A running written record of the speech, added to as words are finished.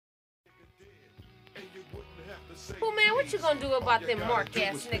Pooh-Man, what you gonna do about them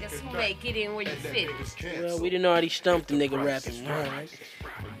mark-ass niggas who may get in where you fit? Well, we done already stumped the nigga rapping, right?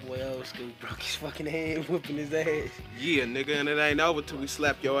 Boy, old school broke his fucking hand, whooping his ass. Yeah, nigga, and it ain't over till we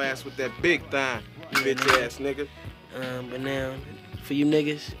slap your ass with that big thigh, bitch ass nigga. But now, for you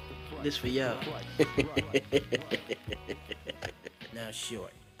niggas, this for y'all. Now,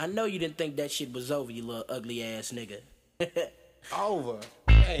 short. I know you didn't think that shit was over, you little ugly ass nigga. Over?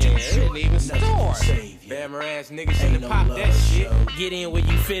 Man, it didn't even start. Bammer ass niggas shouldn't pop that shit. Get in where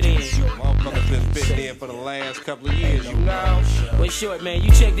you fit in. Motherfuckers been fitting in for the last couple of years, you know? Wait, short, man,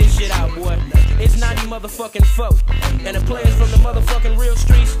 you check this shit out, boy. It's 90 motherfucking folk. And the players from the motherfucking real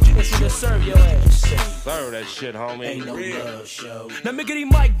streets, it's gonna serve your ass. Serve that shit, homie. Ain't no love show. Now, miggity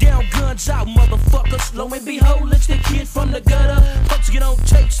mic down, guns out, motherfuckers. Lo and behold, it's the kid from the gutter. Punks get on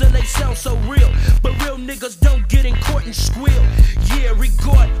tapes and they sound so real. But real niggas don't get in court and squeal. Yeah,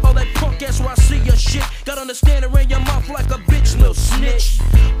 regard all that punk ass where I see your shit. Got understanding in your mouth like a bitch, little snitch.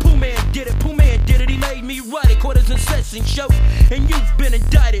 Pooh-Man did it, Pooh-Man did it. He made me write it. Quarters and sets and show. And you've been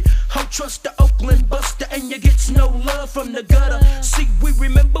indicted. Ho, trust the Oakland Buster and you get no love from the gutter. See, we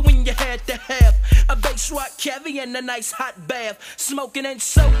remember when you had to have a bass rock cavi and a nice hot bath. Smoking and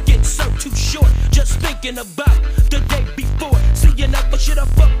soaking, so too short. Just thinking about the day before. See, you never should have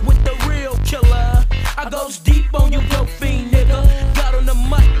fucked with the real killer. I goes deep on you, dope fiend nigga. Got on the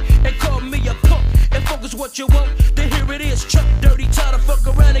mic and called me a punk. And focus what you want, then here it is. Chuck dirty, tired to fuck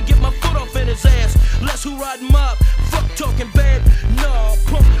around and get my foot off in his ass. Less who ride mob, fuck talking bad. Nah,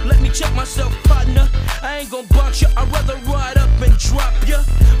 punk, let me check myself, partner. I ain't gon' box ya, I'd rather ride up and drop ya.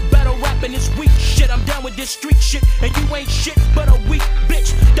 Battle rapping is weak shit, I'm down with this street shit. And you ain't shit but a weak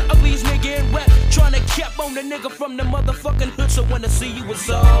bitch. The ugliest nigga in rap, trying to cap on the nigga from the motherfucking hood. So when I see you, it's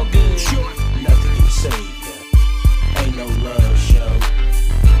all good. Short, nothing can save ya. Ain't no love show.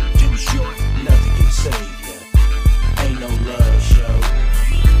 Too short, nothing can save ya. Ain't no love show.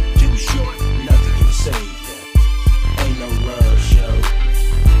 Too short, nothing can save ya. Ain't no love show.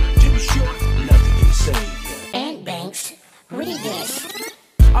 Too short, nothing can save ya. And Banks, read this.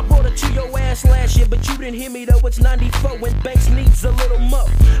 I brought it to your ass last year, but you didn't hear me though. It's 94 when Banks needs a little more.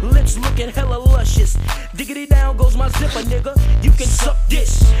 Lips looking hella luscious. Diggity down goes my zipper, nigga. You can suck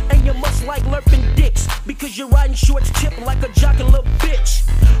this, and you must like lurping dicks because you're riding shorts tip like a jockin' little bitch.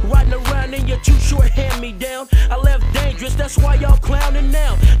 Riding around in your too short hand-me-down. I left dangerous, that's why y'all clowning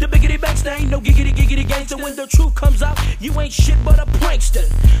now. The biggity Banks, there ain't no giggity gangster. When the truth comes out, you ain't shit but a prankster.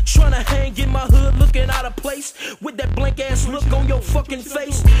 Tryna hang in my hood, looking out of place with that blank ass look on your fucking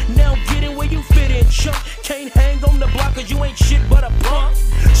face. Now get in where you fit in, chump. Can't hang on the block cause you ain't shit but a punk.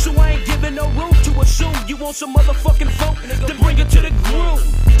 So I ain't giving no room to assume you want some motherfucking funk to bring it to the groove.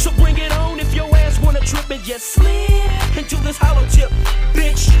 So bring it on if your ass wanna trip and just slip into this hollow tip.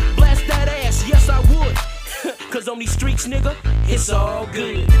 Bitch, blast that ass, yes I would. Cause on these streets, nigga, it's all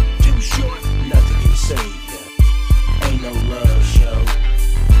good. Too short, nothing can save ya. Ain't no love show.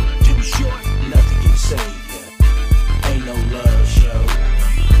 Too short, nothing can save ya. Ain't no love show.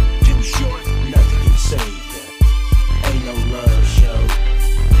 Too short, nothing can save ya. Ain't no love show.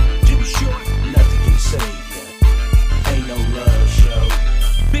 Too short, nothing can save ya. Ain't no love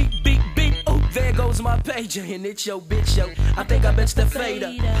show. Beep, beep, beep, oh, there goes my pager, and it's your bitch, yo. I think I best to fade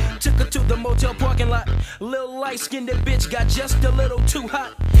her. Took her to the motel parking lot. Little light-skinned bitch got just a little too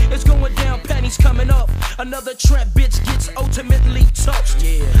hot. It's going down, panties coming off. Another trap bitch gets ultimately tossed.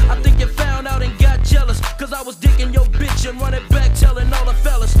 Yeah, I think you found out and got jealous, cause I was dicking your bitch and running back telling all the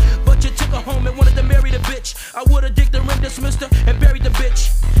fellas. But you took her home and wanted to marry the bitch. I would've dicked her and dismissed her and buried the bitch.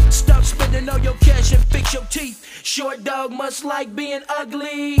 Stop spending all your cash and fix your teeth. Short dog must like being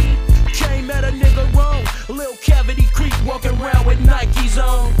ugly. Came at a nigga wrong. Lil cavity creep walking around with Nikes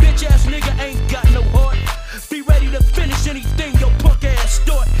on. Bitch ass nigga ain't got no heart. Be ready to finish anything your punk ass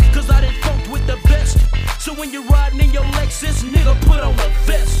start. Cause I done funked with the best. So when you're riding in your Lexus, nigga put on a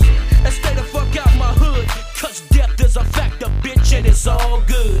vest. And stay the fuck out my hood. Cause death is a factor, bitch, and it's all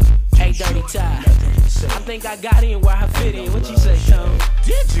good. Hey, Dirty Ty, I think I got in where I fit in. What you say, Tom?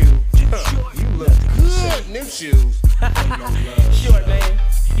 Did you? You look good in them shoes. Short, man.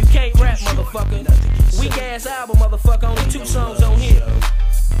 You can't rap, motherfucker. Weak ass album, motherfucker. Only 2 songs on here.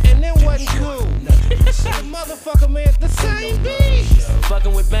 And that wasn't cool. That motherfucker, man, the same beat.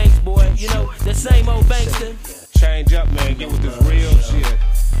 Fucking with Banks, boy. You know, the same old Bankster. Change up, man. Get with this real shit.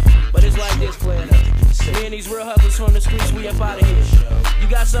 But it's like this, player. Me and these real hustlers from the streets, we up out of here. You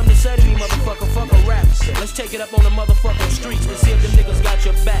got something to say to me, motherfucker? Fuck a rap. Let's take it up on the motherfucking streets and see if them niggas got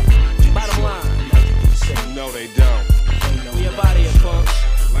your back. Bottom line. No, they don't. We up out of here, punks.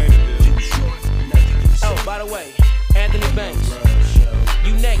 Later, dude. Oh, by the way, Anthony Banks.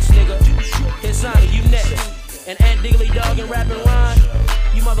 You next, nigga. His honor, you next. And rap and rhyme,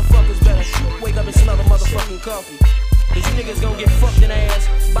 you motherfuckers better wake up and smell the motherfucking coffee. Cause you niggas gon' get fucked in the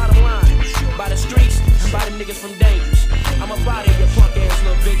ass, bottom line, by the streets and by them niggas from Dangerous. I'm up out of here, punk ass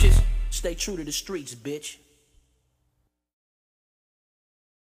little bitches. Stay true to the streets, bitch.